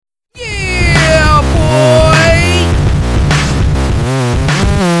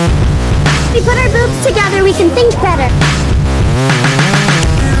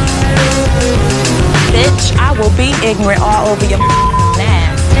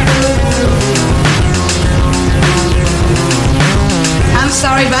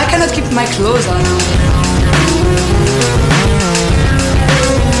sorry, but I cannot keep my clothes on now.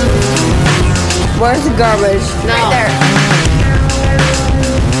 Where's the garbage? No. Right there.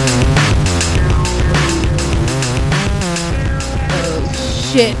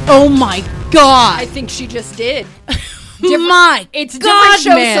 Shit. Oh my god. I think she just did. My It's a God, different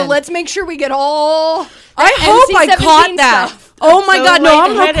show, man. so let's make sure we get all. I hope I NC-17 caught that. stuff. Oh my So god, no,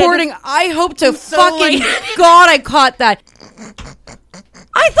 I'm lightheaded. recording. I hope to so fucking lightheaded. god I caught that.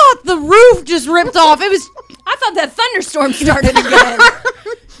 I thought the roof just ripped off. It was I thought that thunderstorm started again.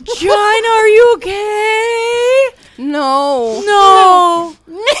 China, are you okay? No. No.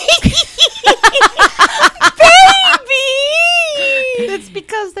 It's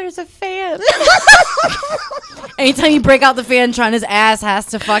because there's a fan. Anytime you break out the fan, China's ass has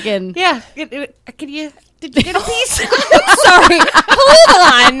to fucking. Yeah. Did you get a piece? Sorry.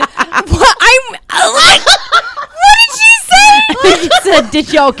 Hold on. What? What did she say? He said,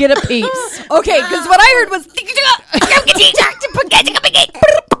 "Did y'all get a piece?" Okay, because what I heard was.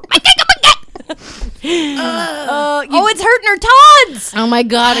 Oh, it's hurting her tods. Oh my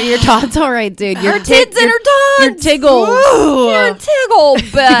god, are your tots all right, dude? Her tits and her Your tods. tiggles. Your tiggle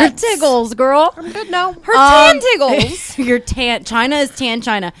Your bets. tiggles, girl. Good now. Her tan tiggles. Your tan. China is tan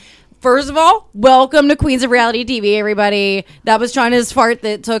China. First of all, welcome to Queens of Reality TV, everybody. That was China's fart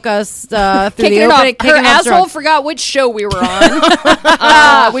that took us through Kicking the it off. opening. Her asshole forgot which show we were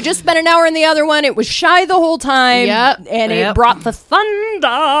on. We just spent an hour in the other one. It was shy the whole time. Yep. And it Yep. brought the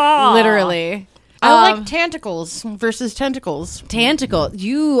thunder. Literally. I like tentacles versus tentacles. Tentacles.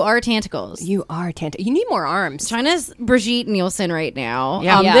 You are tentacles. You are Tanta. You need more arms. China's Brigitte Nielsen right now.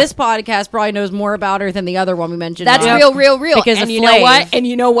 Yeah. Yeah. This podcast probably knows more about her than the other one we mentioned. That's on. real. Because and of you know Flav. what? And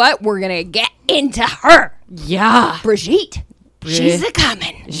you know what? We're gonna get into her, Yeah. Brigitte. She's a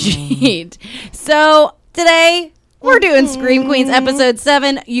coming. Brigitte. So today we're doing Scream Queens episode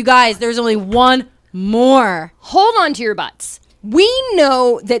 7. You guys, there's only one more. Hold on to your butts. We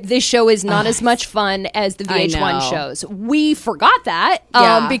know that this show is not as much fun as the I VH1 know. shows. We forgot that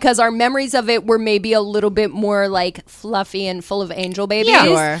Yeah. because our memories of it were maybe a little bit more like fluffy and full of angel babies. Yeah.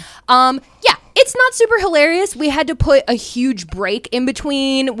 Sure. Yeah, it's not super hilarious. We had to put a huge break in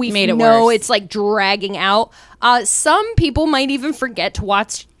between. We Made it know worse. it's like dragging out. Some people might even forget to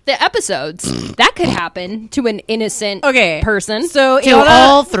watch the episodes. That could happen to an innocent person. So To Iana-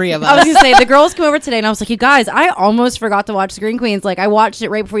 all three of I was us. gonna say the girls came over today, and I was like, "You guys, I almost forgot to watch Scream Queens. Like, I watched it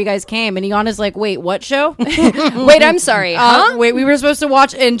right before you guys came." And Iana's like, "Wait, what show?" Wait, I'm sorry. Huh? Wait, we were supposed to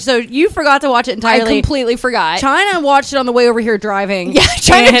watch, and so you forgot to watch it I entirely. completely forgot. China watched it on the way over here driving. Yeah,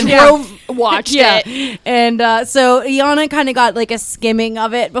 China And- watched Yeah. it. And so Iana kind of got like a skimming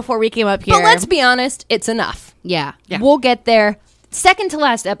of it before we came up here. But let's be honest, it's enough. yeah. We'll get there. Second to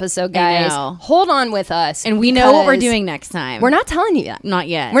last episode, guys. know. Hold on with us. And we know what we're because doing next time. We're not telling you yet. Not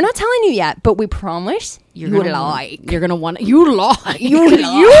yet. We're not telling you yet, but we promise You're you gonna like. You're gonna want. You lie. You lie.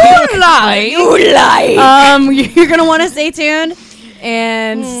 You lie. You like. You're gonna want to stay tuned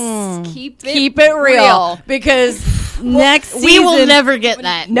and Keep keep it real because next We will season- never get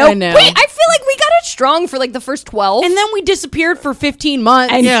that. I know. Wait, I feel like we got it strong for like the first 12 And then we disappeared for 15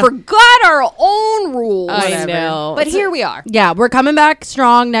 months. and Yeah. forgot our own rules. I know. But here we are. Yeah, we're coming back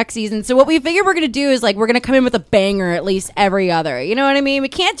strong next season. So what we figured we're going to do is like we're going to come in with a banger at least every other. You know what I mean? We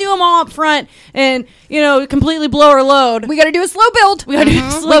can't do them all up front and, completely blow our load. We got to do a slow build. We gotta do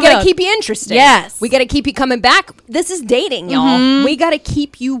a slow We got build. to keep you interested. Yes. We got to keep you coming back. This is dating, y'all. We got to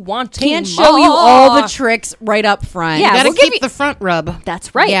keep you wanting Can't show you more. all the tricks right up front. Yeah, You gotta we'll give keep you- the front rub.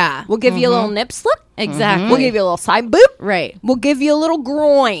 That's right. Yeah. We'll give you a little nip slip. Exactly. We'll give you a little side boob. Right. We'll give you a little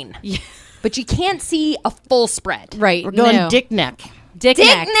groin. But you can't see a full spread. Right. We're going No. dick neck. Dick Dick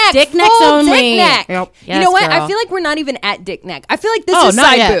neck. neck. Dick necks full only. Dick neck. Yep. You Yes, know what? girl. I feel like we're not even at dick neck. I feel like this Oh, is not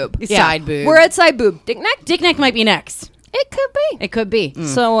side yet. boob. It's side boob. We're at side boob. Dick neck? Dick neck might be next. It could be. It could be.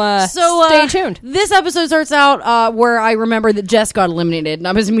 So So stay tuned. This episode starts out where I remember that Jess got eliminated, and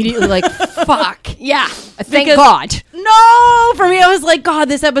I was immediately like, "Fuck." Yeah. Thank Because- God. No, for me, I was like, God,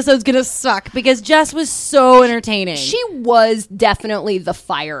 this episode's gonna suck because Jess was so entertaining. She was definitely the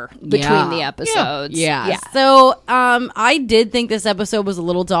fire between Yeah. the episodes. Yeah. So, I did think this episode was a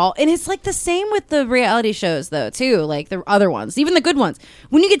little dull, and it's like the same with the reality shows, though, too. Like the other ones, even the good ones.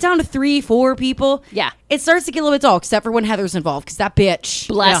 When you get down to 3-4 people, Yeah. it starts to get a little bit dull. Except for when Heather's involved, because that bitch,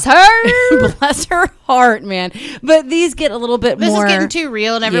 Bless her. bless her heart, man. But these get a little bit This more. is getting too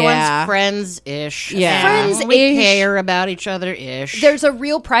real, and everyone's Yeah. friends-ish. Yeah. Friends-ish. We care about each other-ish. There's a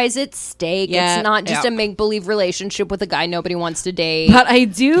real prize at stake. Yeah. It's not just Yeah. a make-believe relationship with a guy nobody wants to date. But I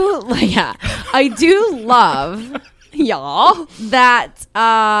do, I do love yeah. that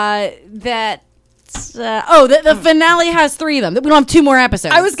The finale has 3 of them. We don't have 2 more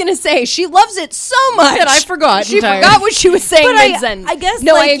episodes. I was gonna say she loves it so much that I forgot. She forgot what she was saying. But mid-sentence. I guess,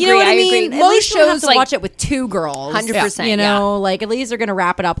 no, like, I agree. you know what I I mean? agree. At Most least you don't have shows to like watch it with 2 girls. 100%, You yeah. know, like at least they're gonna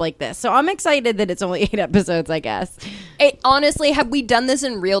wrap it up like this. So I'm excited that it's only 8 episodes. I guess. Honestly, had we done this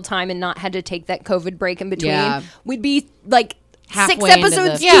in real time and not had to take that COVID break in between, Yeah. we'd be like Halfway 6 into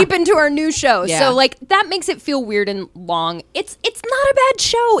episodes the- deep into our new show. Yeah. So like that makes it feel weird and long. It's not a bad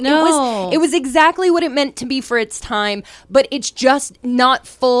show. No. It was exactly what it meant to be for its time, but it's just not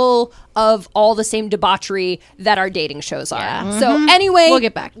full of all the same debauchery that our dating shows are. Yeah. So anyway, We'll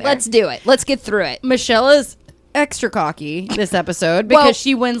get back there. Let's do it. Let's get through it. Michelle is extra cocky this episode because Well-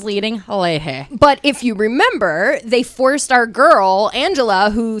 she wins leading. Lady. But if you remember, they forced our girl, Angela,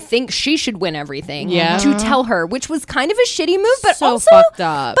 who thinks she should win everything, Yeah. to tell her, which was kind of a shitty move, but So also fucked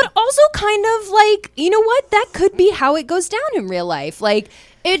up. But also kind of like, you know what? That could be how it goes down in real life. Like,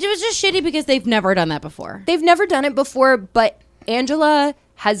 It was just shitty because they've never done that before. they've never done it before, but Angela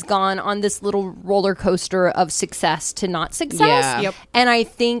has gone on this little roller coaster of success to not success. Yeah. Yep. And I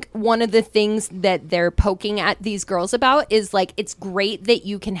think one of the things that they're poking at these girls about is like, it's great that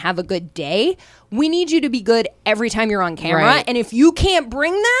you can have a good day. We need you to be good every time you're on camera. Right. And if you can't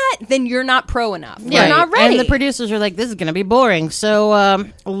bring that, then you're not pro enough. You're Right. not ready. And the producers are like, this is going to be boring. So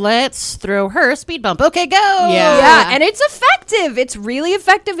let's throw her a speed bump. Okay, go. yeah. And it's effective. It's really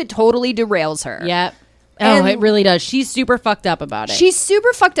effective. It totally derails her. Yep. And- Oh, it really does. She's super fucked up about it. She's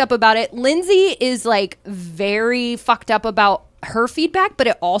super fucked up about it. Lindsay is like very fucked up about her feedback, but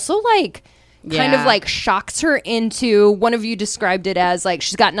it also like kind of Yeah. like shocks her into, one of you described it as like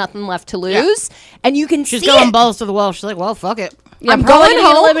she's got nothing left to lose. And you can She's see going it. balls to the wall. She's like, well, fuck it. Yeah, I'm probably going gonna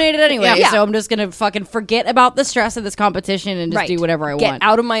get home. eliminated anyway. Yeah. So I'm just gonna fucking forget about the stress of this competition and just Right. do whatever I Get want.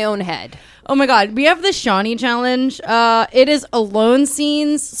 out of my own head. Oh my god, we have the Shawnee challenge. It is alone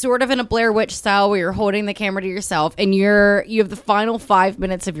scenes, sort of in a Blair Witch style, where you're holding the camera to yourself and you have the final 5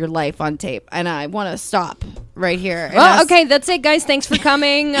 minutes of your life on tape. And I want to stop right here. and Well, ask, okay, that's it, guys. Thanks for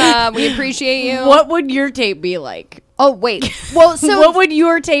coming. We appreciate you. what would your tape be like? Oh, wait. Well, so what would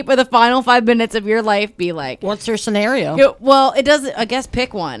your tape of the final 5 minutes of your life be like? What's her scenario? Well, it doesn't. I guess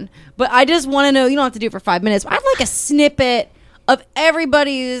pick one. But I just want to know. You don't have to do it for 5 minutes. I'd like a snippet of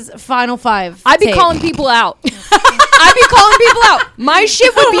everybody's final 5. I'd be tape. calling people out. I'd be calling people out. My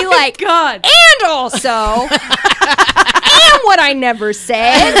shit would be like, God. and also, and what I never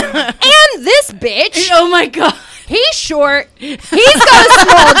said, and this bitch, Oh my god. he's short, he's got a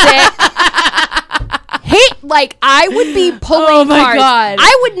small dick. I would be pulling Oh my cards. God.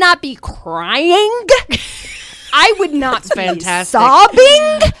 I would not be crying. I would not be fantastic.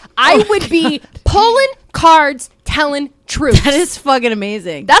 sobbing. I would be pulling cards, telling truth. That is fucking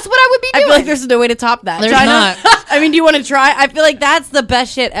amazing. That's what I would be I doing. feel like there's no way to top that. There's Try not. I mean, do you want to try? I feel like that's the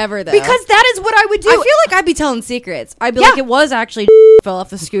best shit ever, though. because that is what I would do. I feel like I'd be telling secrets. I'd be Yeah. like, it was actually fell off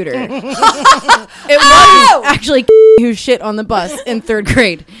the scooter. It Oh! was actually who shit on the bus in 3rd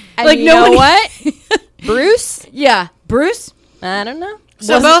grade. And like you nobody- know what? Bruce? Yeah, Bruce. I don't know.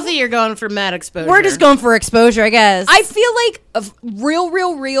 So both of you are going for mad exposure. We're just going for exposure, I guess. I feel like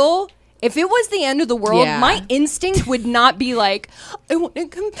real. If it was the end of the world, Yeah. my instinct would not be like, I want to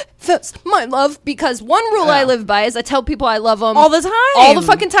confess my love, because one rule I live by is I tell people I love them All the time. all the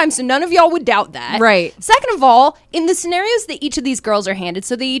fucking time. So none of y'all would doubt that, Right. Second of all, in the scenarios that each of these girls are handed,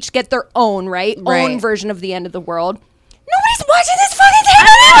 so they each get their own Right. own version of the end of the world. Nobody's watching this fucking thing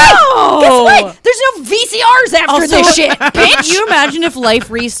anyway. know. Guess what? There's no VCRs after Also, this shit, Can bitch. you imagine if life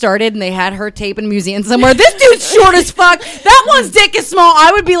restarted and they had her tape in a museum somewhere? This dude's short as fuck. That one's dick is small.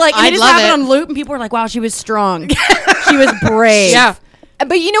 I would be like, and I'd it just love happened it. on loop, and people were like, wow, she was strong. She was brave. Yeah.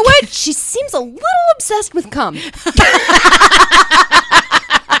 But you know what? She seems a little obsessed with cum.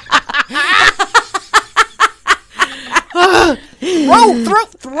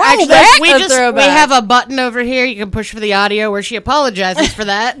 throw Actually, back. we A throwback. have a button over here you can push for the audio where she apologizes for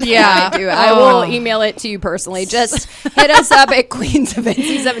that. Yeah. I do. I will email it to you personally. Just hit us up at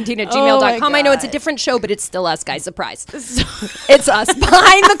queensofnc17@gmail.com. I know it's a God. different show, but it's still us, guys. Surprise. It's us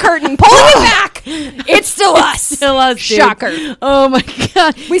behind the curtain, pulling it back. It's still us. Still us, dude. Shocker. Oh my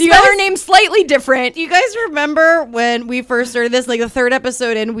god. We Do you spell guys- our name slightly different. Do you guys remember when we first started this, like the 3rd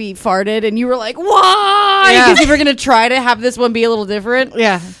episode, and we farted, and you were like, "Why?" Yeah. Because you were gonna try to have this one be a little different.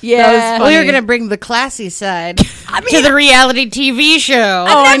 Yeah. Yeah. We were going to bring the classy side to the reality TV show.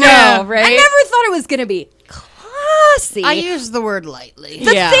 Oh, I know, I right? never thought it was going to be classy. I use the word lightly.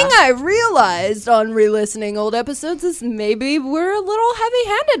 The Yeah. thing I realized on re-listening old episodes is maybe we're a little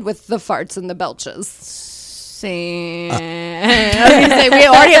heavy-handed with the farts and the belches. Same. I was gonna say we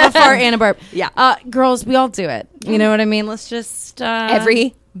already have a fart and a burp. Yeah. Girls, we all do it. You know what I mean? Let's just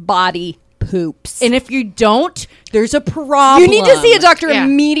Every body poops. And if you don't, there's a problem. You need to see a doctor Yeah.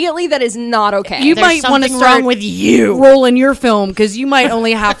 immediately. That is not okay. You There's might want to something start wrong with you. rolling your film because you might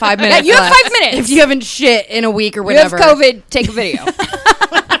only have 5 minutes. you have left 5 minutes. if you haven't shit in a week or you have whatever. COVID. Take a video.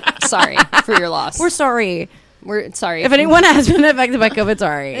 Sorry for your loss. We're sorry. We're sorry. If anyone has been affected by COVID,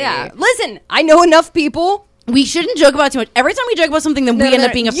 sorry. yeah. Listen, I know enough people. We shouldn't joke about it too much. Every time we joke about something, then we end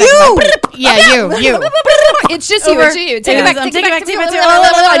up being affected You! by Yeah, you. It's just you. It's you. Take it back. I'm Take it back. taking it back.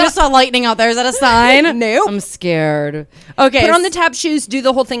 I just saw lightning out there. Is that a sign? Nope. I'm scared. Okay. Put on the tap shoes. Do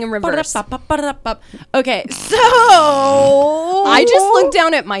the whole thing in reverse. Okay, so I just looked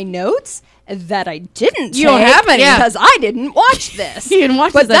down at my notes that I didn't. You don't take have any. because I didn't watch this. You didn't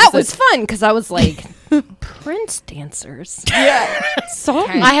watch but this that episode. was fun because I was like, Prince dancers.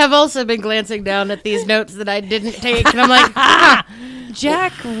 I have also been glancing down at these notes that I didn't take, and I'm like,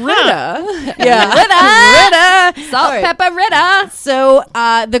 Jack Rita. Yeah, Rita. salt, pepper, Rita. So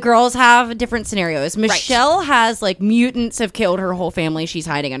the girls have different scenarios. Michelle has like mutants have killed her whole family. She's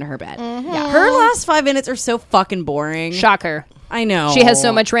hiding under her bed. Yeah, her last 5 minutes are so fucking boring. Shocker. I know. She has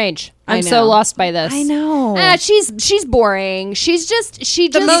so much range. I I'm so know. lost by this. I know. She's boring. She just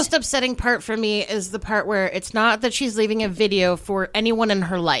the most upsetting part for me is the part where it's not that she's leaving a video for anyone in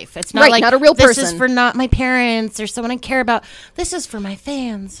her life. It's not Right, like not a real this is person. for not my parents or someone I care about. This is for my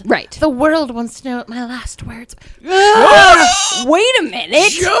fans. Right. The world wants to know my last words. Wait a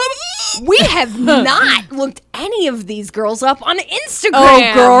minute. We have not looked any of these girls up on Instagram.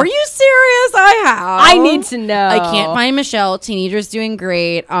 Oh, girl, are you serious? I have. I need to know. I can't find Michelle. Teenager's doing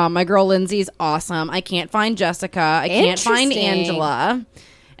great. My girl Lindsay's awesome. I can't find Jessica. I can't find Interesting. Angela.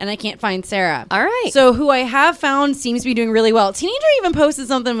 And I can't find Sarah. All right. So who I have found seems to be doing really well. Teenager even posted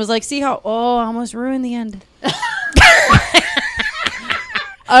something, was like, see how, I almost ruined the end.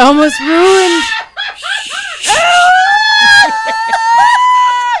 I almost ruined.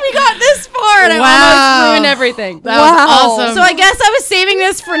 We got this far and I almost ruined everything. That was awesome. So I guess I was saving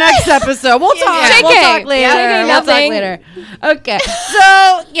this for next episode. We'll talk. JK. We'll talk later. JK, We'll talk nothing. later. Okay.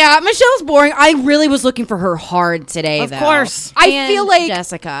 So yeah, Michelle's boring. I really was looking for her hard today. Of though. course. I And feel like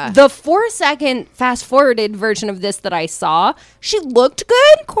Jessica. the 4-second fast forwarded version of this that I saw, she looked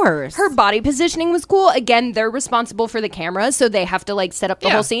good. Of course. Her body positioning was cool. Again, they're responsible for the camera, so they have to like set up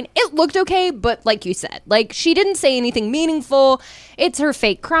the whole scene. It looked okay, but like you said, like she didn't say anything meaningful. It's her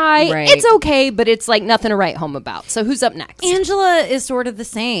fake cry. Right. It's okay, but it's like nothing to write home about. So who's up next? Angela is sort of the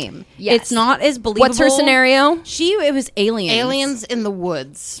same. Yes. It's not as believable. What's her scenario? It was aliens. Aliens in the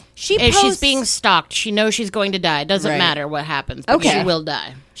woods. She If she's posts- being stalked, she knows she's going to die. It doesn't Right. matter what happens, but Okay. she will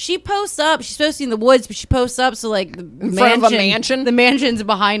die. She posts up. She's supposed to be in the woods, but she posts up so like the front of a mansion? The mansion's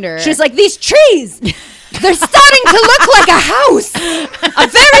behind her. She's like, these trees, they're starting to look like a house. A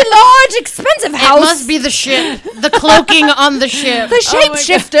very large, expensive house. It must be the ship. The cloaking on the ship. the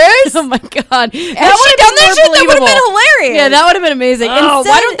shapeshifters. oh my god! Had she done that shit, that would have been hilarious. Yeah, that would have been amazing. Oh, Instead,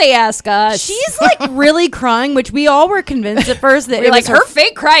 why don't they ask us? She's like really crying, which we all were convinced at first that We're it like, was her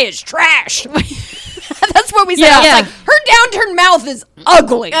fake cry is trash. That's what we said. Yeah. I was Yeah. like, her downturned mouth is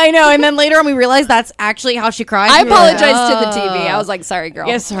ugly. I know, and then later on we realized that's actually how she cries. I We were like, apologize to the "Oh." TV. I was like, sorry, girl.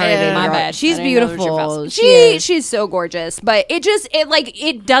 Yeah, sorry, Yeah. my girl. bad. She's I didn't know it was your beautiful. fault. She is. She's so gorgeous, but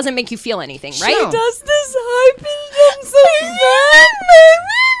it doesn't make you feel anything, right? No. does this high pitch so bad,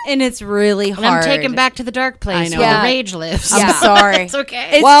 and it's really And hard. I'm taken back to the dark place I know. where Yeah. the rage lives. I'm sorry. It's okay.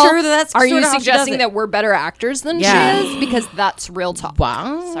 It's Well, true that that's Are you sort of how she does suggesting it. that we're better actors than Yeah. she is? Because that's real talk.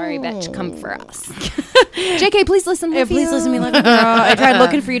 Wow. Sorry, bitch, come for us. JK, please listen. Yeah, please listen to me like a girl. I tried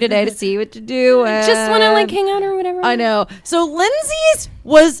looking for you today to see what to do. Just want to like hang out or whatever. I know. So Lindsay's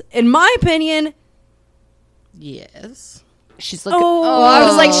was, in my opinion, Yes. She's looking. Oh, I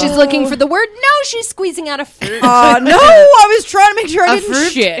was like, she's looking for the word. No, she's squeezing out a fruit. no, I was trying to make sure I didn't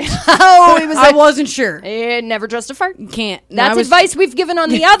fruit? shit. Oh, it was I wasn't sure. never trust a fart. Can't. That's I was- advice we've given on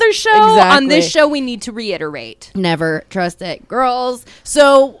the other show. On this Exactly. show, we need to reiterate. Never trust it, girls.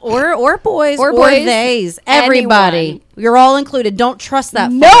 So or boys Or or boys. theys, everybody. Anyone. You're all included. Don't trust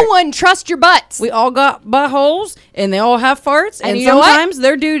that. No fart. one trust your butts. We all got buttholes, and they all have farts, and you know what? sometimes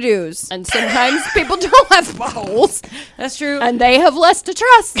they're doo doos. and sometimes people don't have buttholes, That's true. and they have less to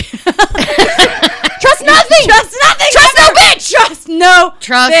trust. Trust nothing. Trust nothing. Trust no bitch. Trust no.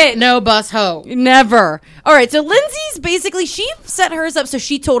 Trust bitch. no bus hoe. Never. All right, so Lindsay's basically, she set hers up so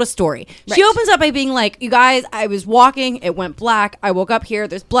she told a story. She opens up by being like, you guys, I was walking, it went black, I woke up here,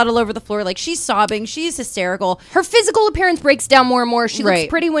 there's blood all over the floor. Like, she's sobbing, she's hysterical. Her physical appearance breaks down more and more. She looks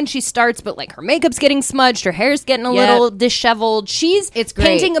pretty when she starts, but like her makeup's getting smudged, her hair's getting a little disheveled. It's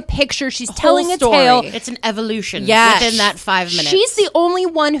painting a picture, she's telling a tale. It's an evolution within that 5 minutes. She's the only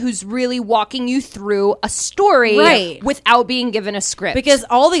one who's really walking you through a story without being given a script. Because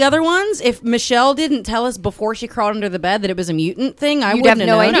all the other ones, if Michelle didn't tell us before she crawled under the bed that it was a mutant thing, I wouldn't have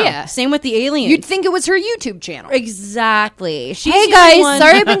no idea. Same with the aliens. You'd think it was her YouTube channel. Exactly. Hey guys,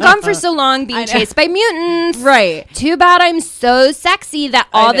 sorry I've been gone for so long being chased by mutants. Right. Too bad I'm so sexy that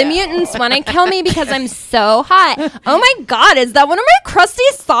all the mutants want to kill me because I'm so hot. Oh my god, is that one of my crusty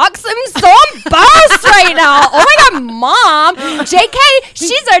socks? I'm so embarrassed right now. Oh my god, Mom. JK,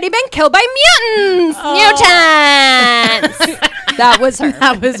 she's already been killed by mutants. Mutants. That was her.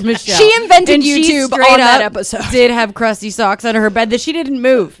 That was Michelle. She invented and YouTube she on that episode. Did have crusty socks under her bed that she didn't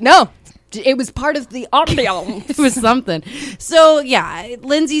move. No. It was part of the ambiance. It was something. So, yeah,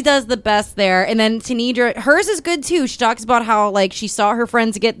 Lindsay does the best there. And then Tanidra, hers is good, too. She talks about how, like, she saw her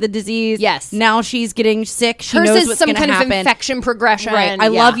friends get the disease. Yes. Now she's getting sick. She hers knows is what's some going to kind happen. of infection progression. Right. I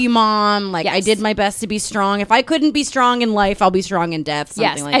love you, Mom. Like, yes. I did my best to be strong. If I couldn't be strong in life, I'll be strong in death.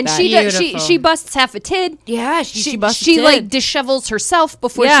 Something like and that. she busts half a tid. Yeah, she busts She a tid. like dishevels herself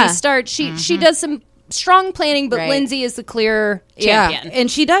before she starts. She does some strong planning, but Lindsay is the clear champion. Yeah, and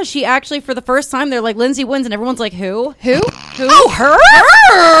she does. She actually, for the first time, they're like, Lindsay wins, and everyone's like, who? Oh, her?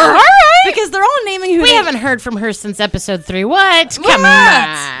 All right. Because they're all naming who. We haven't heard from her since episode 3. What? Come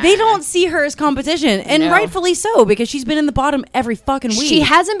on. They don't see her as competition, and rightfully so, because she's been in the bottom every fucking week. She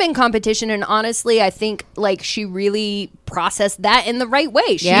hasn't been competition, and honestly, I think like she really processed that in the right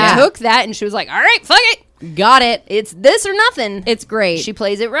way. She took that, and she was like, all right, fuck it. Got it. It's this or nothing. It's great. She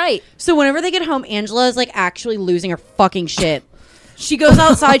plays it right. So whenever they get home, Angela is like actually losing her fucking shit. She goes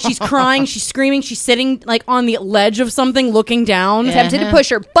outside, she's crying, she's screaming, she's sitting like on the ledge of something looking down. Tempted to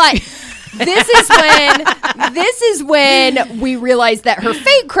push her, but this is when we realize that her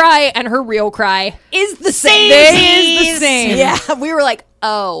fake cry and her real cry is the same. It is the same. Yeah, we were like,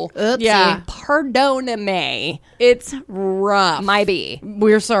 oh, oopsie. Yeah, pardon-me. It's rough. My B.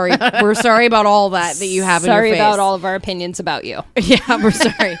 We're sorry. We're sorry about all that you have in your face. Sorry about all of our opinions about you. Yeah, we're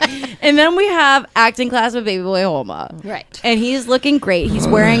sorry. And then we have acting class with Baby Boy Homa. Right. And he's looking great. He's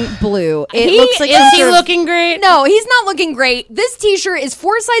wearing blue. It He- looks like Is he looking great? No, he's not looking great. This t-shirt is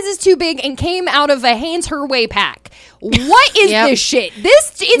 4 sizes too big and came out of a Hanes Herway pack. What is this shit?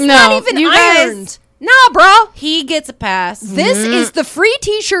 It's not even you guys- ironed. Nah, bro. He gets a pass. This is the free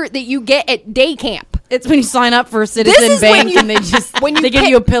t-shirt that you get at day camp. It's when you sign up for Citizen This is when Bank you- and they just when you they give pick-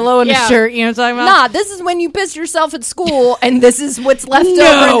 you a pillow and Yeah. a shirt. You know what I'm talking about? Nah, this is when you pissed yourself at school and this is what's left over.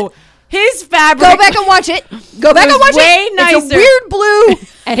 No. His fabric. Go back and watch it. Go back was and watch way it. nicer. It's a weird blue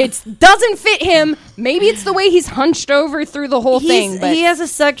and it doesn't fit him. Maybe it's the way he's hunched over through the whole thing. But He has a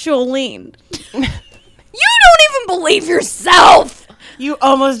sexual lean. you don't even believe yourself. You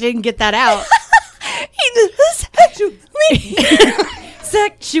almost didn't get that out.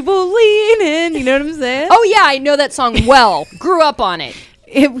 Sexual leaning. You know what I'm saying? Oh yeah, I know that song well. Grew up on it.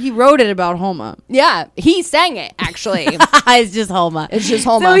 He wrote it about Homa. Yeah, he sang it actually. It's just Homa. It's just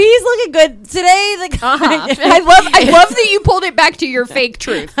Homa. So he's looking good today. Like, I love that you pulled it back to your fake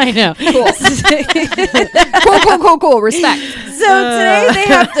truth. I know. Cool. Respect. So today they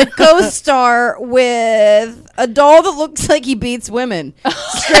have to co-star with a doll that looks like he beats women.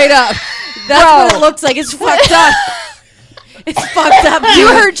 Straight up. That's what it looks like. It's fucked up. It's fucked up. You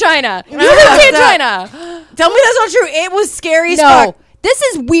heard China. You heard China. Tell me that's not true. It was scary as No. fuck. This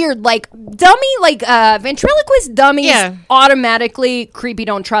is weird. Like ventriloquist dummies automatically creepy,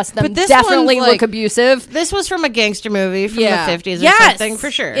 don't trust them. But this definitely one's, like- look abusive. This was from a gangster movie from the 50s or Yes. something,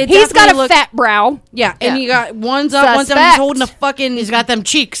 for sure. It He's got definitely a looks- fat brow. Yeah, and you got one's up, one's down. He's Suspect. holding a fucking He's got them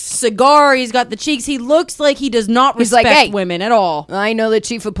cheeks. cigar. He's got the cheeks. He looks like he does not He's respect like, hey. women at all. I know the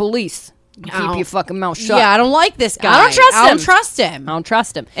chief of police. I don't- Keep your fucking mouth shut. Yeah, I don't like this guy. I don't trust him. I don't trust him. I don't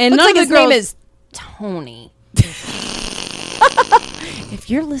trust him. And Looks none like of his the name girls- is Tony. If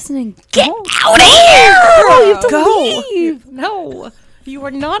you're listening, Get go. out of here! You have to Go. leave. No, you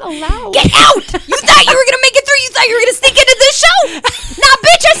are not allowed. Get out! You thought you were gonna make it through. You thought you were gonna sneak into this show. Nah,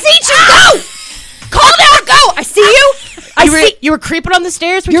 bitch, I see you. Go. Calm down. Go. I see you. You were creeping on the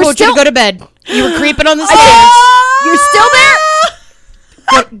stairs. We You're told you still- to go to bed. You were creeping on the You're stairs. still there.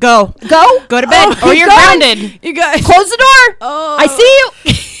 Go. Go to bed, or keep you're going. grounded. You guys. Close the door. Oh. I see you.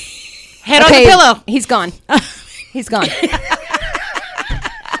 Head on the pillow. He's gone. He's gone.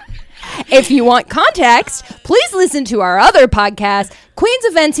 If you want context, please listen to our other podcast, Queens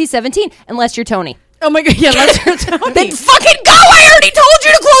of NC-17, unless you're Tony. Oh my god, yeah, that's her Tony. Then fucking go! I already told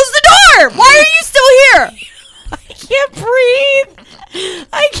you to close the door! Why are you still here? can't breathe.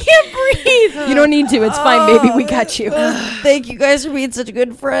 I can't breathe. You don't need to. It's fine, baby. We got you. Thank you guys for being such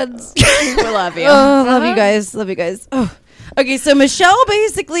good friends. We love you. Oh, love you guys. Love you guys. Oh. Okay, so Michelle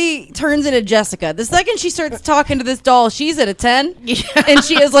basically turns into Jessica. The second she starts talking to this doll, she's at a 10. Yeah. And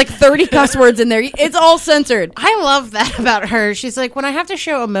she has like 30 cuss words in there. It's all censored. I love that about her. She's like, when I have to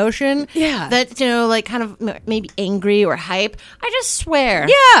show emotion, Yeah. that, you know, like kind of maybe angry or hype, I just swear.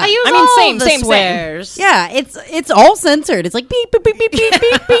 Yeah. I use I mean, all same, the same. swears. Yeah, it's all censored. It's like beep, beep, beep, beep, beep,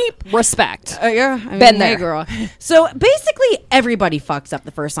 beep, beep. Respect. Yeah, I mean, Been hey, there. girl. So basically, everybody fucks up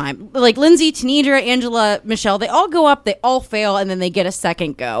the first time. Like Lindsay, Tanedra, Angela, Michelle, they all go up, they all fail, and then they get a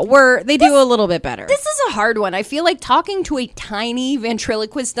second go where they do a little bit better. This is a hard one. I feel like talking to a tiny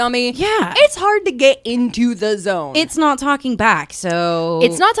ventriloquist dummy. Yeah. It's hard to get into the zone. It's not talking back, so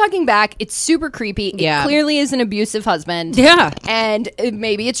It's not talking back. It's super creepy. Yeah. It clearly is an abusive husband. Yeah. And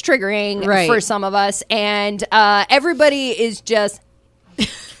maybe it's triggering Right. for some of us. And everybody is just,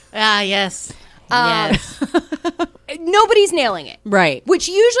 Ah, yes. Yes. nobody's nailing it. right. Which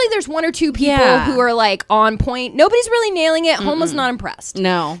usually there's one or two people Yeah. who are like on point. Nobody's really nailing it. Homa's not impressed.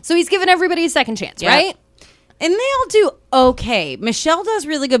 No. So he's giving everybody a second chance, Yeah. right? And they all do okay. Michelle does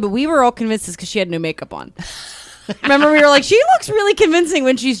really good, but we were all convinced it's because she had no makeup on. Remember, we were like, she looks really convincing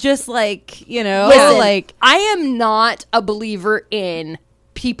when she's just like, you know, Listen, like I am not a believer in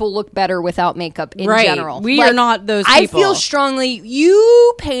people look better without makeup in Right. general. We are not those I people. feel strongly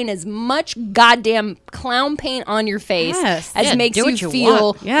you paint as much goddamn clown paint on your face Yes. as Yeah, makes do you what you feel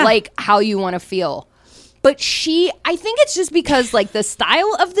want. Yeah. like how you want to feel. But I think it's just because like the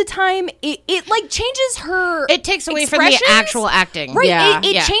style of the time, it like changes her. It takes away from the expressions. actual acting. Right, Yeah. it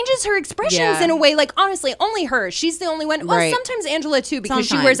Yeah. changes her expressions Yeah. in a way. Like honestly, only her. She's the only one. Well, Right. sometimes Angela too, because she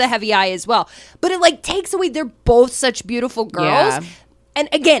Sometimes. wears a heavy eye as well. But it like takes away. They're both such beautiful girls. Yeah. And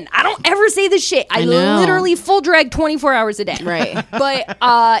again, I don't ever say this shit. I know. literally full drag 24 hours a day. Right. But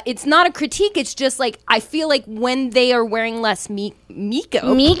it's not a critique. It's just like I feel like when they are wearing less Miko.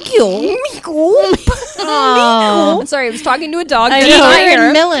 I'm sorry, I was talking to a dog. I They're know. not Peter here.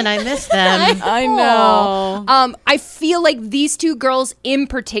 and Millen, I miss them. I know. I feel like these two girls in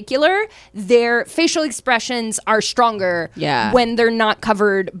particular, their facial expressions are stronger Yeah. when they're not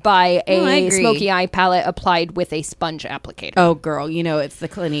covered by No, I a agree. smoky eye palette applied with a sponge applicator. Oh, girl, you know it's the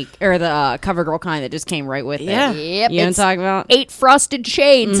Clinique or the CoverGirl kind that just came right with Yeah. it. Yep, You know what I'm it's talking about? 8 frosted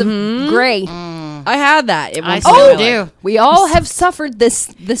shades of gray. I had that. It I was still do. We all have suffered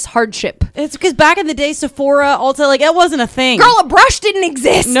this hardship. It's because back in the day, Sephora, Ulta, like it wasn't a thing. Girl, a brush didn't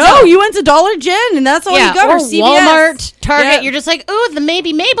exist. no, you went to Dollar Gen and that's all Yeah, you got. or CVS. Walmart, Target. Yep. You're just like, ooh, the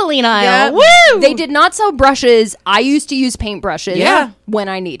maybe Maybelline aisle. Yeah. Woo! They did not sell brushes. I used to use paintbrushes Yeah. when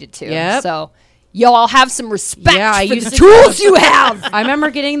I needed to. Yep. So y'all have some respect Yeah, I for used the to- tools you have. I remember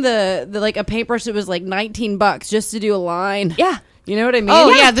getting the like a paintbrush that was like $19 just to do a line. Yeah. You know what I mean?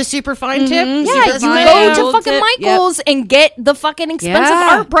 Oh, yeah, the super fine tip. Yeah, Super you fine go tip. to Gold fucking tip, Michael's and get the fucking expensive Yeah.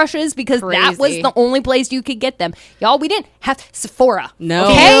 art brushes because that was Crazy. the only place you could get them. Y'all, we didn't have Sephora. No.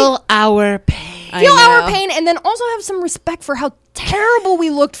 Okay? Feel our pain. I Feel our know. pain and then also have some respect for how terrible we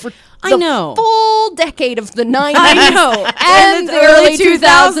looked for I the know. full decade of the 90s I know. and the early 2000s.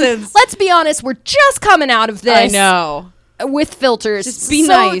 2000s. Let's be honest, we're just coming out of this. I know. With filters. Just be So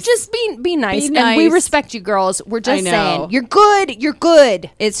nice. Just be nice. Be And we nice. respect you girls. We're just I know. saying. You're good. You're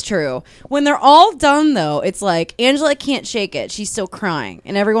good. It's true. When they're all done, though, it's like Angela can't shake it. She's still crying,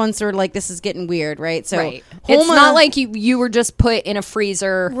 and everyone's sort of like, "This is getting weird," right? So, Right. Homa- It's not like you were just put in a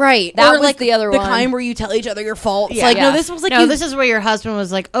freezer. right. That or was like the other the one. kind where you tell each other your faults. Yeah. Like, no, Yeah. this was like No, you- this is where your husband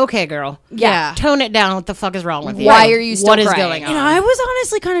was like, okay, girl. Yeah. Tone it down. What the fuck is wrong with you? Why are you still What is crying? going on? And I was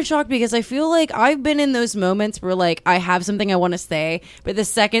honestly kind of shocked because I feel like I've been in those moments where like I have something I want to say, but the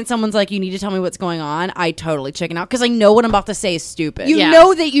second someone's like, "You need to tell me what's going on," I totally chicken out because I know what I'm about to say is stupid. You Yeah.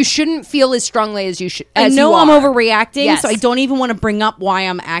 know that you shouldn't feel as strongly as you should. I as know you I'm are. overreacting, Yes. so I don't even want to bring up why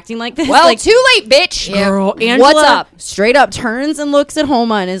I'm acting like this. Well, like, too late, bitch. girl, Angela What's up? straight up turns and looks at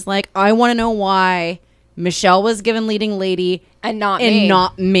Homa and is like, "I want to know why Michelle was given leading lady And not and me.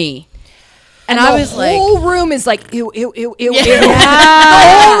 not me." And the I was like, whole room is like, ew, ew, ew, ew, ew. Yeah.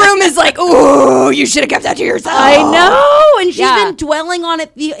 The whole room is like, ooh, you should have kept that to yourself. I know, and she's Yeah. been dwelling on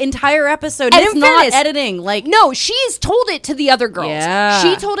it the entire episode. And It's in not fairness, editing. Like, No, she's told it to the other girls. Yeah.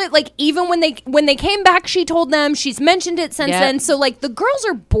 She told it like even when they came back, she told them. She's mentioned it since Yep. then. So like the girls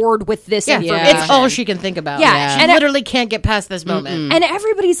are bored with this Yeah, information. it's all she can think about. Yeah. She And literally can't get past this moment. And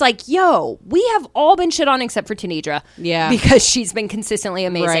everybody's like, yo, we have all been shit on except for Tanedra. Yeah. Because she's been consistently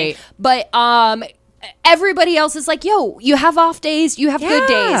amazing. Right. But everybody else is like, yo, you have off days, you have good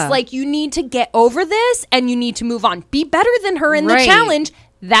Yeah. days. Like, you need to get over this and you need to move on. Be better than her in the Right. challenge.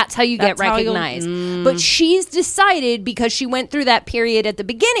 That's how you get That's how you'll- recognized. But she's decided, because she went through that period at the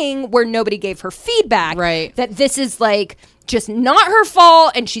beginning where nobody gave her feedback, Right. that this is like just not her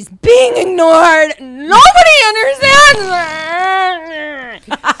fault and she's being ignored. Nobody understands her.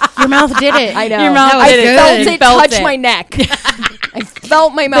 Your mouth did it. I know. Your mouth I did it. felt Good. it Felt touch it. my neck. I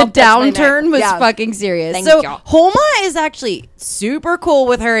felt my The mouth touch my neck. downturn was Yeah. fucking serious. Thank so you. Homa is actually super cool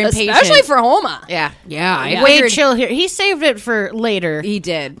with her impatience. Especially for Homa. yeah. I Way figured chill here. He saved it for later. he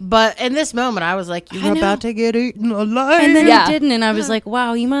did. But in this moment, I was like, "You're about to get eaten alive." And then Yeah. he didn't, and I was like,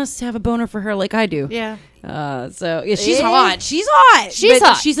 "Wow, you must have a boner for her like I do." yeah. So yeah, she's Yeah. hot. She's hot. She's but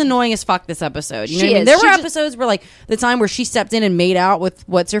hot. She's annoying as fuck this episode. You know She what I mean? is. There She were just- episodes where like the time where she stepped in and made out with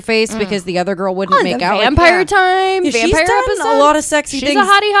what's her face because the other girl wouldn't On make the out. Vampire Like, Time. yeah, she's Vampire done episode. a lot of sexy She's things. a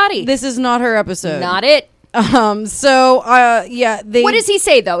hottie. This is not her episode. Not it. So yeah, they. What does he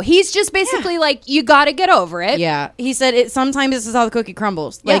say though? He's just basically like, you got to get over it. Yeah, he said it. Sometimes this is how the cookie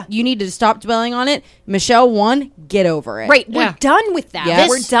crumbles. Like Yeah. you need to stop dwelling on it. Michelle won. Get over it. Right. Yeah. We're done with that. Yes.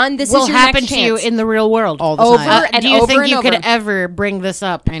 We're done. This will is your happen next to you chance. in the real world All the Over time. and do you over think and you could over. ever bring this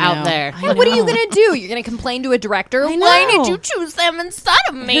up I know. out there? I What are you know. going to do? You're going to complain to a director? I Why know. did you choose them instead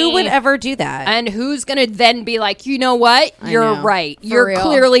of me? Who would ever do that? And who's going to then be like, you know what? I You're know. right. For You're real.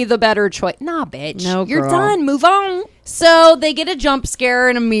 clearly the better choice. Nah, bitch. No, You're girl. done. Move on. So they get a jump scare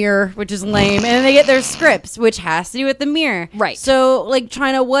in a mirror, which is lame, and then they get their scripts, which has to do with the mirror. Right. So, like,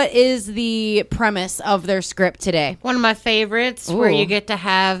 China, what is the premise of their script today? One of my favorites, where Ooh. you get to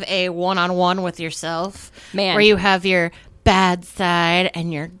have a one-on-one with yourself. Man. Where you have your bad side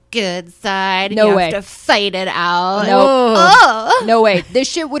and your good side. No you way. have to fight it out. Nope. Oh. No way. This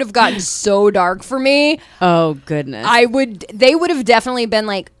shit would have gotten so dark for me. Oh goodness! They would have definitely been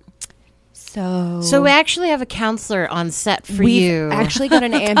like, So we actually have a counselor on set for we've you. actually got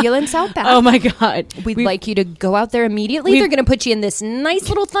an ambulance out back. oh my god! We'd like you to go out there immediately. They're going to put you in this nice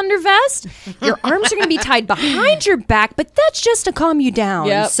little thunder vest. Your arms are going to be tied behind your back, but that's just to calm you down.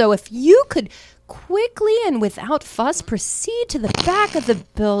 Yep. So if you could quickly and without fuss proceed to the back of the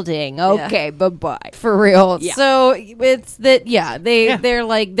building. Okay, bye-bye. For real. Yeah. So it's that. Yeah, they're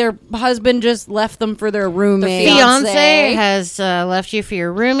like their husband just left them for their roommate. fiance. Fiance has left you for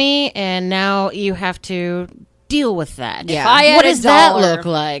your roomie, and now you have to deal with that. Yeah. If I had What a does that dollar- look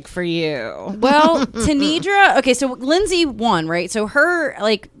like for you? Well, Tanidra. Okay, so Lindsay won, right? So her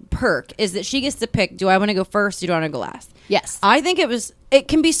like perk is that she gets to pick: do I want to go first? Or do I want to go last? Yes. I think it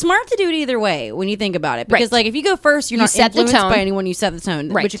can be smart to do it either way when you think about it. Because Right. like if you go first, you're You not set the influenced tone. by anyone, you set the tone.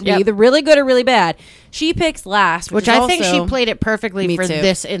 Right. Which can Yep. be either really good or really bad. She picks last, Which is I think also- she played it perfectly Me for too.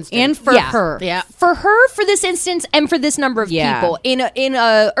 this instance. and for Yeah. her. yeah. For her, for this instance, and for this number of Yeah. people in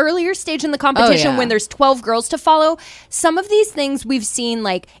a earlier stage in the competition yeah. when there's 12 girls to follow, some of these things we've seen,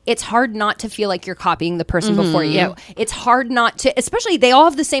 like it's hard not to feel like you're copying the person before you. It's hard not to, especially they all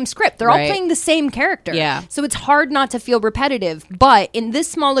have the same script. They're all Right. playing the same character. Yeah. So it's hard not to feel repetitive. But in this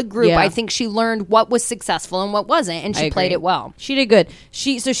smaller group, Yeah. I think she learned what was successful and what wasn't, and I she played agree. it well. She did good.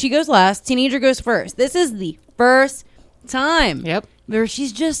 She goes last. Teenager goes first. This is the first time. Yep. Where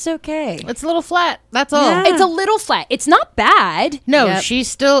she's just okay. It's a little flat. That's all. Yeah. It's a little flat. It's not bad. No, Yep. she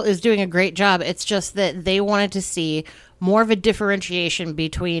still is doing a great job. It's just that they wanted to see more of a differentiation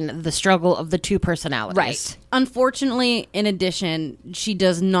between the struggle of the two personalities. Right. Unfortunately, in addition, she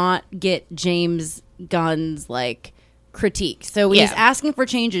does not get James Gunn's like critique. So when he's Yeah. asking for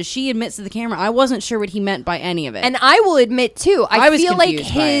changes, she admits to the camera, I wasn't sure what he meant by any of it. And I will admit too, I was feel like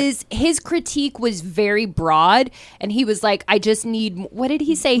confused by his critique was very broad, and he was like, "I just need." What did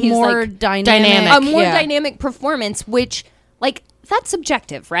he say? He was more like, dynamic. a more Yeah. dynamic performance, which like that's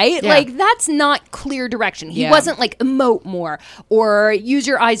subjective, right? Yeah. Like that's not clear direction. He Yeah. wasn't like emote more or use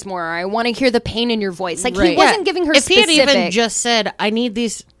your eyes more. Or, I want to hear the pain in your voice. Like he Right. wasn't giving her If specific. he had even just said, "I need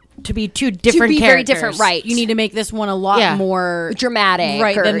these to be two to different be characters," very different, right? You need to make this one a lot Yeah. more dramatic,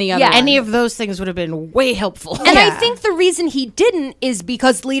 right or- than the other. yeah. one. Any of those things would have been way helpful. And I Yeah. think the reason he didn't is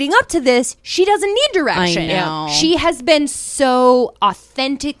because leading up to this, she doesn't need direction. I know. She has been so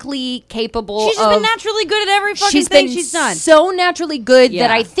authentically capable. She's just of, been naturally good at every fucking she's thing been she's done. so naturally good Yeah.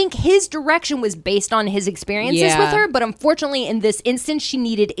 that I think his direction was based on his experiences Yeah. with her. But unfortunately, in this instance, she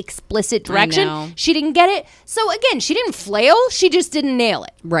needed explicit direction. know. She didn't get it. So again, she didn't flail. She just didn't nail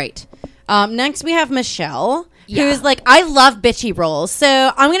it. Right. Next, we have Michelle. who's like, I love bitchy roles, so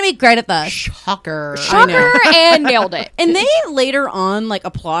I'm going to be great at this. Shocker. Shocker, and nailed it. And they later on like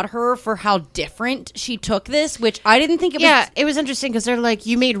applaud her for how different she took this, which I didn't think it was. Yeah, it was interesting because they're like,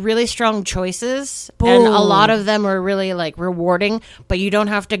 you made really strong choices, and a lot of them were really like rewarding, but you don't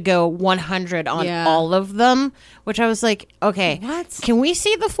have to go 100 on all of them. Which I was like, okay, What? Can we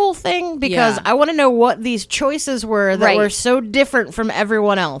see the full thing? Because Yeah. I want to know what these choices were that were so different from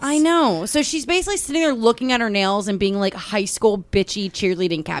everyone else. I know. So she's basically sitting there looking at her nails and being like high school bitchy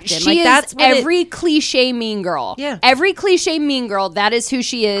cheerleading captain. She like is that's what every cliche mean girl. Yeah. Every cliche mean girl, that is who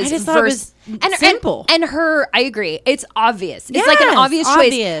she is. I just thought it was simple. And her, I agree. It's obvious. It's like an Yes, obvious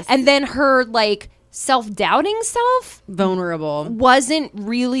obvious. choice. And then her like self-doubting self vulnerable. wasn't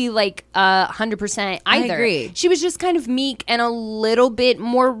really like 100% either. agree. She was just kind of meek and a little bit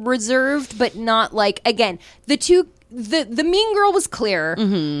more reserved, but not like, again, the mean girl was clear.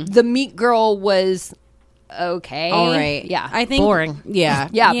 Mm-hmm. The meek girl was okay. All right. Yeah. I think Boring. Yeah.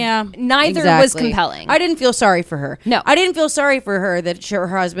 Yeah. Neither was compelling. I didn't feel sorry for her. No. I didn't feel sorry for her that her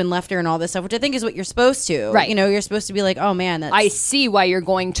husband left her and all this stuff, which I think is what you're supposed to. Right. You know, you're supposed to be like, oh man, that's I see why you're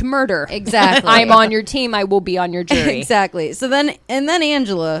going to murder. Exactly. I'm on your team. I will be on your jury. exactly. So then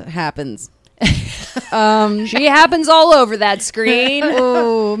Angela happens. She happens all over that screen.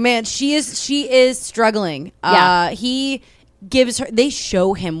 Oh man, she is struggling. Yeah. He gives her, they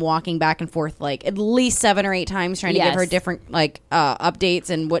show him walking back and forth like at least 7 or 8 times trying to give her Yes. different like updates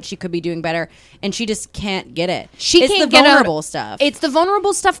and what she could be doing better, and she just can't get it. She it's can't the get vulnerable out. stuff. It's the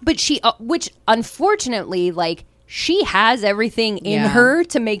vulnerable stuff, but which unfortunately, like, she has everything in Yeah. her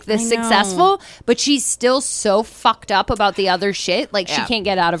to make this I know. successful, but she's still so fucked up about the other shit. Like, she can't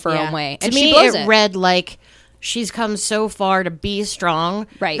get out of her Yeah. own way. To And me, she blows it read like she's come so far to be strong,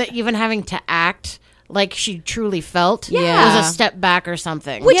 Right. that even having to act like she truly felt Yeah. was a step back or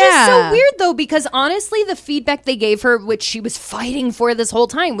something. Which is Yeah. so weird, though, because honestly, the feedback they gave her, which she was fighting for this whole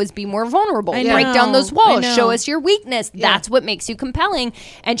time, was be more vulnerable. I know. Break down those I walls. know. Show us your weakness. That's what makes you compelling.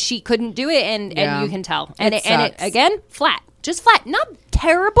 And she couldn't do it, and Yeah. you can tell. And It and sucks. again, flat. Just flat. Not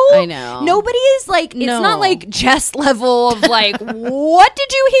terrible. I know. Nobody is like, it's No. not like Jess level of like, what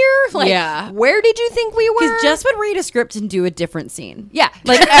did you hear? Like, Yeah. where did you think we were? because Jess would read a script and do a different scene. Yeah.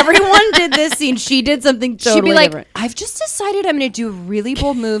 Like everyone did this scene, she did something totally She'd be like, different. I've just decided I'm going to do a really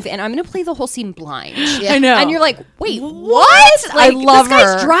bold move, and I'm going to play the whole scene blind. I know. And you're like, wait, what? I Like, love this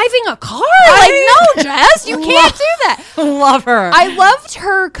guy's her. driving a car. Like, no, Jess, you can't do that. love her. I loved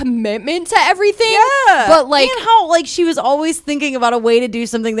her commitment to everything. Yeah, But like, and how like she was always thinking about a way to do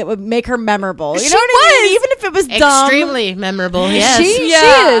something that would make her memorable. You She know what I mean? was. Even if it was dumb. Extremely memorable. Yes. she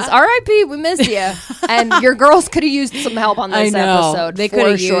is. R.I.P. We miss you. And your girls could have used some help on I this know. episode. They for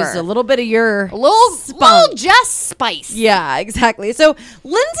could have sure. used a little bit of your little Jess spice. Yeah, exactly. So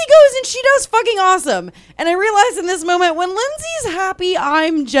Lindsay goes and she does fucking awesome. And I realize in this moment when Lindsay's happy,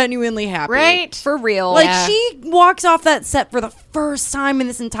 I'm genuinely happy. Right? For real. Like she walks off that set for the first time in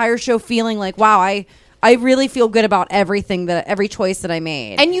this entire show feeling like, wow, I really feel good about every choice that I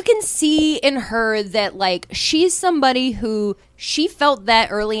made. And you can see in her that, like, she's somebody who she felt that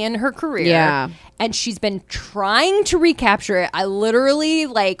early in her career. Yeah. And she's been trying to recapture it. I literally,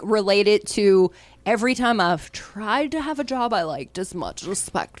 like, relate it to every time I've tried to have a job I liked as much as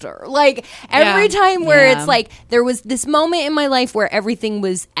Spectre. Like, every time where Yeah. it's like, there was this moment in my life where everything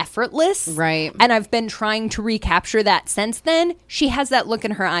was effortless. Right. And I've been trying to recapture that since then. She has that look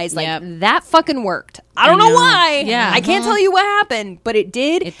in her eyes like, Yep. that fucking worked. I don't know know. why. Yeah. I can't tell you what happened, but it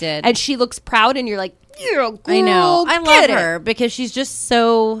did. It did. And she looks proud, and you're like, yeah, girl, I know. I love get it. her because she's just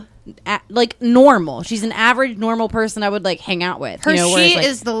so like normal. She's an average normal person I would like hang out with. Her, you know, where she it's like,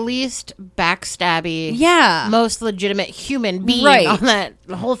 is the least backstabby, Yeah. most legitimate human being Right. on that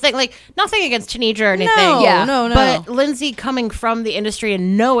whole thing. Like, nothing against Tanidra or anything. No, Yeah. no. But Lindsay coming from the industry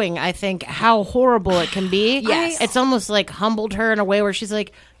and knowing, I think, how horrible it can be, Yes. it's almost like humbled her in a way where she's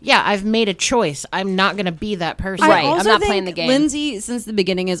like, yeah, I've made a choice. I'm not going to be that person. Right. I also I'm not think playing the game. Lindsay, since the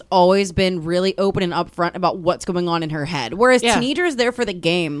beginning, has always been really open and upfront about what's going on in her head. Whereas Yeah. Tanidra is there for the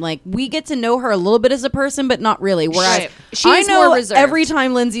game. Like, we get to know her a little bit as a person, but not really. Whereas Right. She I is know more reserved. every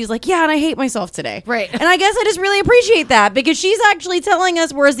time Lindsay's like, yeah, and I hate myself today. Right. And I guess I just really appreciate that because she's actually telling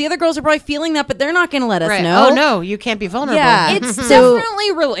us, whereas the other girls are probably feeling that, but they're not going to let us Right. know. Oh, no, you can't be vulnerable. Yeah. It's So-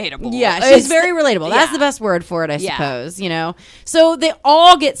 definitely relatable. Yeah, she's It's- very relatable. That's yeah. the best word for it, I Yeah. suppose. You know, so they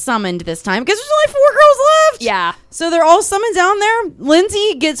all get summoned this time because there's only 4 girls left. Yeah. So they're all summoned down there.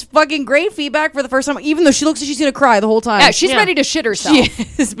 Lindsay gets fucking great feedback for the first time, even though she looks like she's gonna cry the whole time. Yeah, she's ready to shit herself. She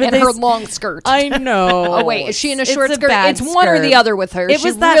is, but in her long skirt. I know. Oh wait, is she in a short It's skirt? bad It's one or skirt. the other with her. It She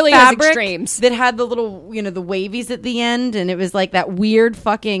was that really has fabric extremes. that had the little, the wavies at the end, and it was like that weird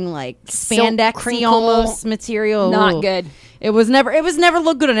fucking like Silk spandexy crinkle. almost material. Not Ooh. good. It was never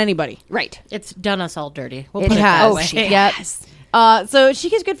looked good on anybody. Right. It's done us all dirty. We'll It put it has. that Oh, way. she Yep. has. So she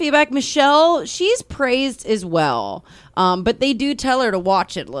gets good feedback. Michelle, she's praised as well. But they do tell her to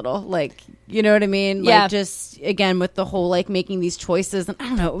watch it a little. Like, you know what I mean? Yeah. Like, just, again, with the whole, like, making these choices. And I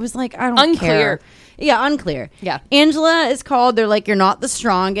don't know. It was like, I don't Unclear. care. Yeah, unclear. Yeah. Angela is called. They're like, you're not the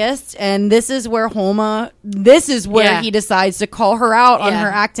strongest. And this is where Yeah. he decides to call her out on Yeah. her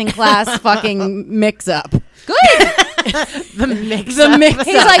acting class fucking mix-up. Good. The mix. The mix-up.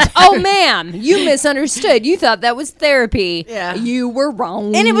 He's like, oh, ma'am, you misunderstood. You thought that was therapy. Yeah. You were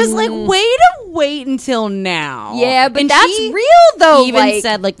wrong. And it was like, way to wait until now. Yeah, but And that's she real, though. even like,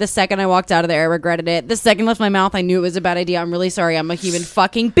 said, like, the second I walked out of there, I regretted it. The second it left my mouth, I knew it was a bad idea. I'm really sorry. I'm a human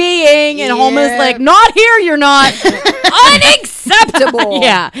fucking being. And Homa's like, not here, you're not. unacceptable.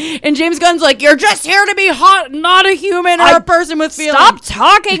 Yeah. And James Gunn's like, you're just here to be hot, not a human or a person with feelings. Stop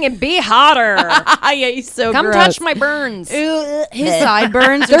talking and be hotter. Yeah, he's so Come gross. touch my burns. His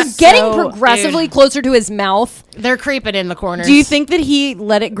sideburns They're are getting so- progressively closer to his mouth. They're creeping in the corners. Do you think that he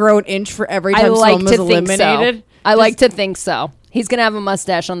let it grow an inch for every I time like someone was to think eliminated? so. I like to think so. He's gonna have a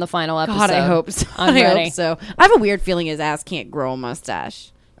mustache on the final episode. God, I hope so. I'm I ready. hope so. I have a weird feeling his ass can't grow a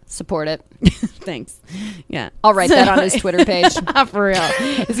mustache. Support it. Thanks. Yeah. I'll write that on his Twitter page. For real.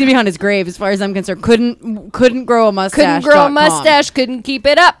 It's gonna be on his grave as far as I'm concerned. Couldn't grow a mustache. Couldn't grow a mustache. Couldn't keep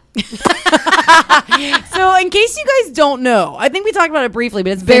it up. So in case you guys don't know, I think we talked about it briefly,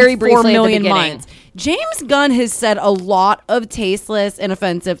 but it's Very been 4 briefly at the million beginning. minds. James Gunn has said a lot of tasteless and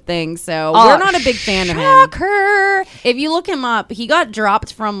offensive things, so Oh, we're not a big fan of him. Shocker. If you look him up, he got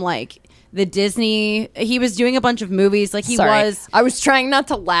dropped from like the Disney. He was doing a bunch of movies, like he Sorry. was. I was trying not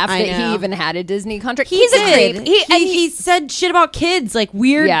to laugh I that know. he even had a Disney contract. He He's did. a creep. He said shit about kids, like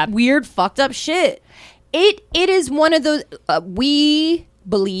weird, fucked up shit. It is one of those. We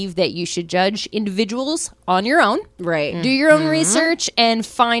believe that you should judge individuals on your own. Right. Do your own research and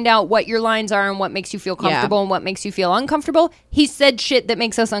find out what your lines are and what makes you feel comfortable and what makes you feel uncomfortable. He said shit that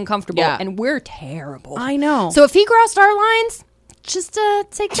makes us uncomfortable, Yeah. and we're terrible. I know. So if he crossed our lines, just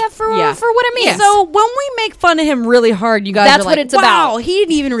take that for what it means. So when we make fun of him really hard, you guys That's are what like, it's about. wow, he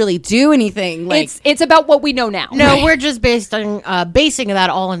didn't even really do anything. Like, it's about what we know now. No, we're just basing that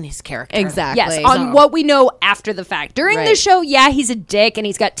all on his character. exactly. Yes, on what we know after the fact. During the Right. show, he's a dick and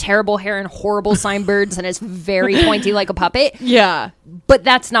he's got terrible hair and horrible sideburns and is very pointy like a puppet. Yeah. But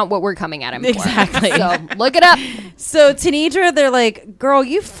that's not what we're coming at him Exactly. for. So look it up. So Tanidra, they're like, girl,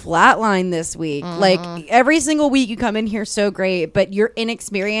 you flatlined this week. Like every single week you come in here so great, but your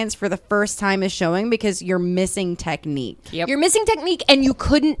inexperience for the first time is showing because you're missing technique. Yep. You're missing technique and you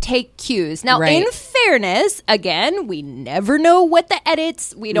couldn't take cues. Now, Right. in fairness, again, we never know what the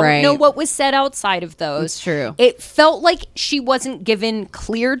edits, we don't Right. know what was said outside of those. It's true. It felt like she wasn't given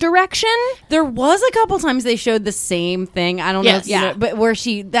clear direction. There was a couple times they showed the same thing. I don't know Yes. if you know, but where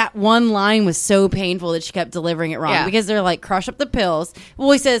that one line was so painful that she kept delivering it wrong Yeah. because they're like, crush up the pills.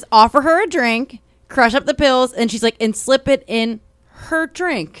 Well, he says, offer her a drink, crush up the pills, and she's like, and slip it in her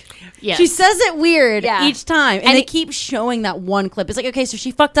drink. Yes. She says it weird Yeah. each time. And And they it- keep showing that one clip. It's like, okay, so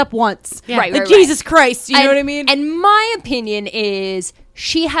she fucked up once. Yeah. Right, Like, right, Jesus Christ. You know what I mean? And my opinion is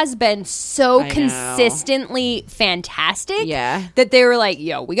she has been so I know. consistently fantastic Yeah. that they were like,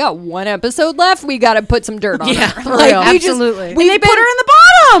 yo, we got one episode left. We got to put some dirt on her. for real. we just- Absolutely. And they we've put her in the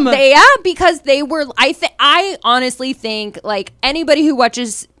bottom. because they were, I honestly think like anybody who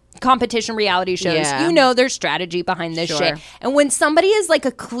watches competition reality shows, Yeah. you know there's strategy behind this Sure. shit. And when somebody is like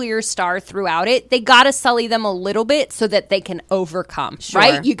a clear star throughout it, they got to sully them a little bit so that they can overcome,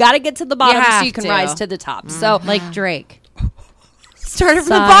 right? You got to get to the bottom so have you can to. rise to the top. So like Drake. Started from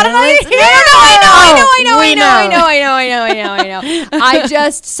the Silence. bottom. I know. I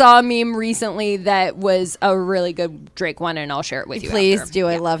just saw a meme recently that was a really good Drake one, and I'll share it with you. Please after. do.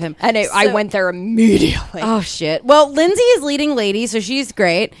 I love him. And I So- went there immediately. Oh shit. Well, Lindsay is leading lady, so she's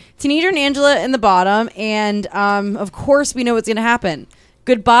great. Tanidra and Angela in the bottom, and of course we know what's gonna happen.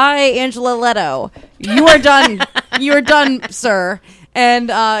 Goodbye, Angela Leto. You are done. You are done, sir. And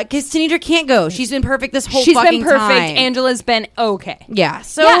because Tanidra can't go, she's been perfect this whole She's fucking been perfect. time. Angela's been okay. Yeah.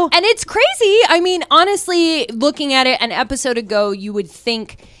 So Yeah, and it's crazy. I mean, honestly, looking at it an episode ago, you would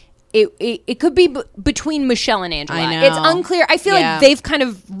think it could be between Michelle and Angela. I know. It's unclear. I feel Yeah. like they've kind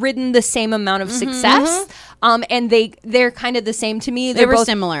of ridden the same amount of success. And they're kind of the same to me. They were both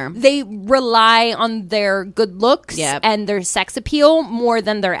similar. They rely on their good looks Yep. and their sex appeal more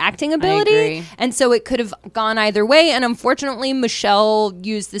than their acting ability. agree. And so it could have gone either way. And unfortunately, Michelle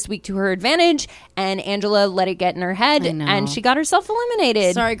used this week to her advantage, and Angela let it get in her head, I know. and she got herself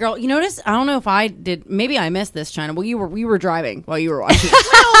eliminated. Sorry, girl. You notice? I don't know if I did. Maybe I missed this, China. Well, we were driving while you were watching.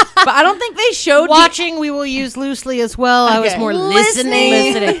 But I don't think they showed Watching, we will use loosely as well. I was Okay. more listening.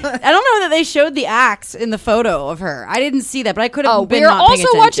 Listening. I don't know that they showed the axe in the photo of her. I didn't see that, but I could have been We're not paying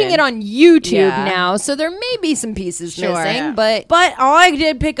also watching attention. it on YouTube Yeah. now, so there may be some pieces Sure. missing, Yeah. but But all I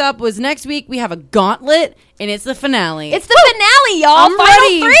did pick up was next week we have a gauntlet, and it's the finale. it's the finale, y'all. I'm Final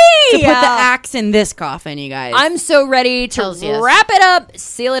ready 3 to put the axe in this coffin, you guys. I'm so ready to Hells yes. wrap it up,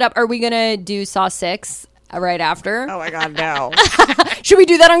 seal it up. Are we gonna do Saw 6 right after? Oh my God, no. Should we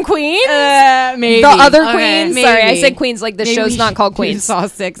do that on Queens? maybe The other Okay, Queens? Sorry, I maybe. said Queens like the Maybe show's we not should called do Queens. Saw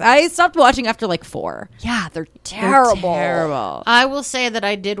 6. I stopped watching after like 4. Yeah, they're They're terrible. terrible. I will say that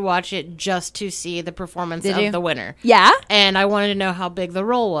I did watch it just to see the performance Did of you? the winner. Yeah? And I wanted to know how big the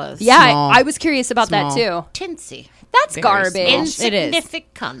role was. Yeah, Small. I was curious about Small. that too. Tinsy. That's Very garbage. small. It is.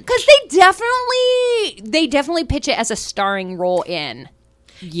 Insignificant. Because they definitely pitch it as a starring role in.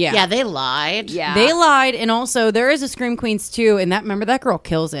 Yeah, they lied. Yeah. They lied, and also there is a Scream Queens too, and remember that girl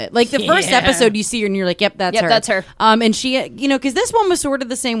kills it. Like the first Yeah. episode, you see her and you're like, "Yep, that's Yep, her." that's her. And she, because this one was sort of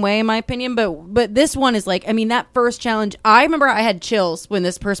the same way in my opinion, but this one is like, I mean, that first challenge, I remember I had chills when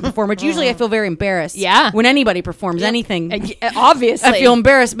this person performed. Which usually I feel very embarrassed. Yeah. when anybody performs anything. Obviously. I feel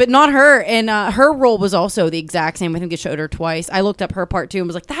embarrassed, but not her. And her role was also the exact same. I think they showed her twice. I looked up her part too and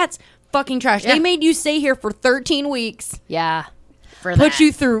was like, "That's fucking trash." Yeah. They made you stay here for 13 weeks. Yeah. For Put that.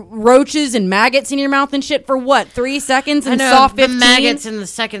 you through roaches and maggots in your mouth and shit for what? 3 seconds I and know, saw the 15? maggots in the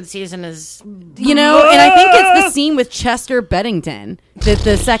second season is And I think it's the scene with Chester Bennington that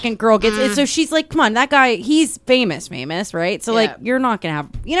the second girl gets. And so she's like, come on, that guy, he's famous, right? So, like, you're not going to have,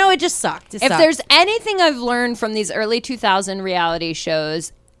 it just sucked. If there's anything I've learned from these early 2000 reality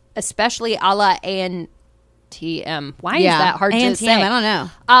shows, especially a la ANTM, why is that hard to A&TM, say? I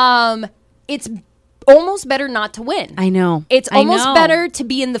don't know. It's almost better not to win. I know. It's I almost know. better to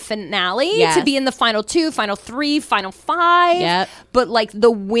be in the finale, Yes. to be in the final 2, final 3, final 5. Yep. But like the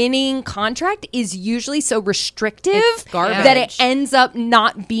winning contract is usually so restrictive It's garbage. that it ends up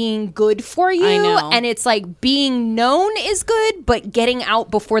not being good for you. I know. And it's like being known is good, but getting out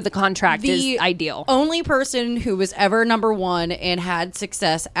before the contract The is ideal. only person who was ever number 1 and had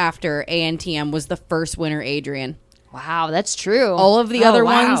success after ANTM was the first winner, Adrian. Wow, that's true. All of the Oh, other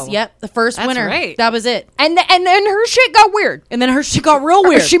wow. ones, yep, the first That's winner. right. That was it. And then her shit got weird. And then her shit got real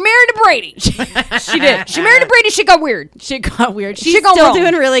weird. She married a Brady. She did. She married a Brady. Shit got weird. Shit got weird. She's Shit got still wrong.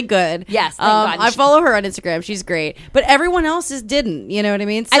 doing really good. Yes, thank God. I follow her on Instagram. She's great. But everyone else's didn't. You know what I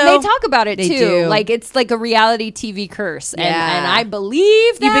mean? And So- they talk about it They too. do. Like it's like a reality TV curse. And, Yeah. and I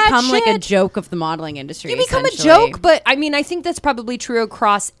believe that you become like a shit. joke of the modeling industry. You become a essentially. joke, but I mean, I think that's probably true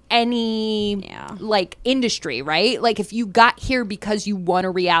across any like industry, right? Like if you got here because you won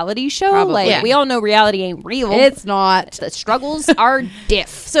a reality show, Probably. like Yeah. we all know reality ain't real. It's not. the struggles are diff.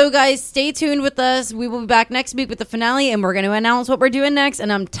 So, guys, stay tuned with us. We will be back next week with the finale, and we're going to announce what we're doing next.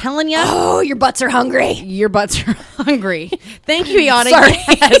 And I'm telling you, Oh, your butts are hungry. your butts are hungry. Thank you, Iana. Sorry.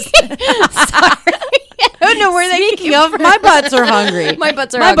 Yes. Sorry. I don't know where they came of. My butts are hungry. My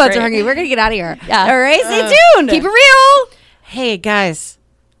butts are My butts hungry. are hungry. We're going to get out of here. Yeah. All right, stay tuned. Keep it real. Hey guys,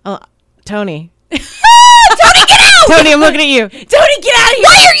 Tony. Tony, get out! Tony, I'm looking at you. Tony, get out of here!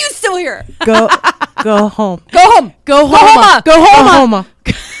 Why are you still here? Go home. Go home. Go home. home. Go home. home.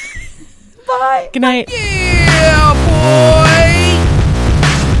 Bye. Good night.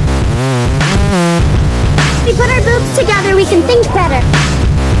 We put our boobs together, we can think better.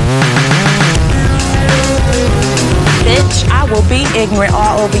 Bitch, I will be ignorant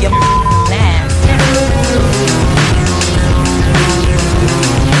all over your ass.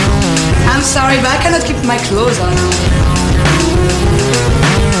 I'm sorry, but I cannot keep my clothes on now.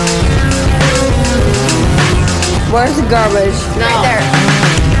 Where's the garbage? Right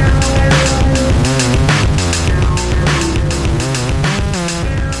there.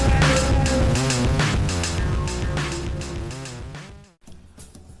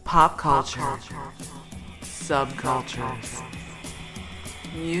 Pop culture, subcultures,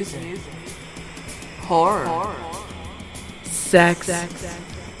 music, horror, sex,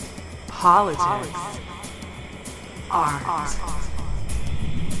 politics, art,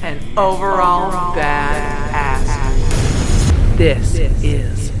 and overall bad ass. This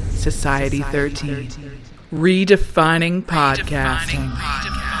is Society 13, redefining podcasting.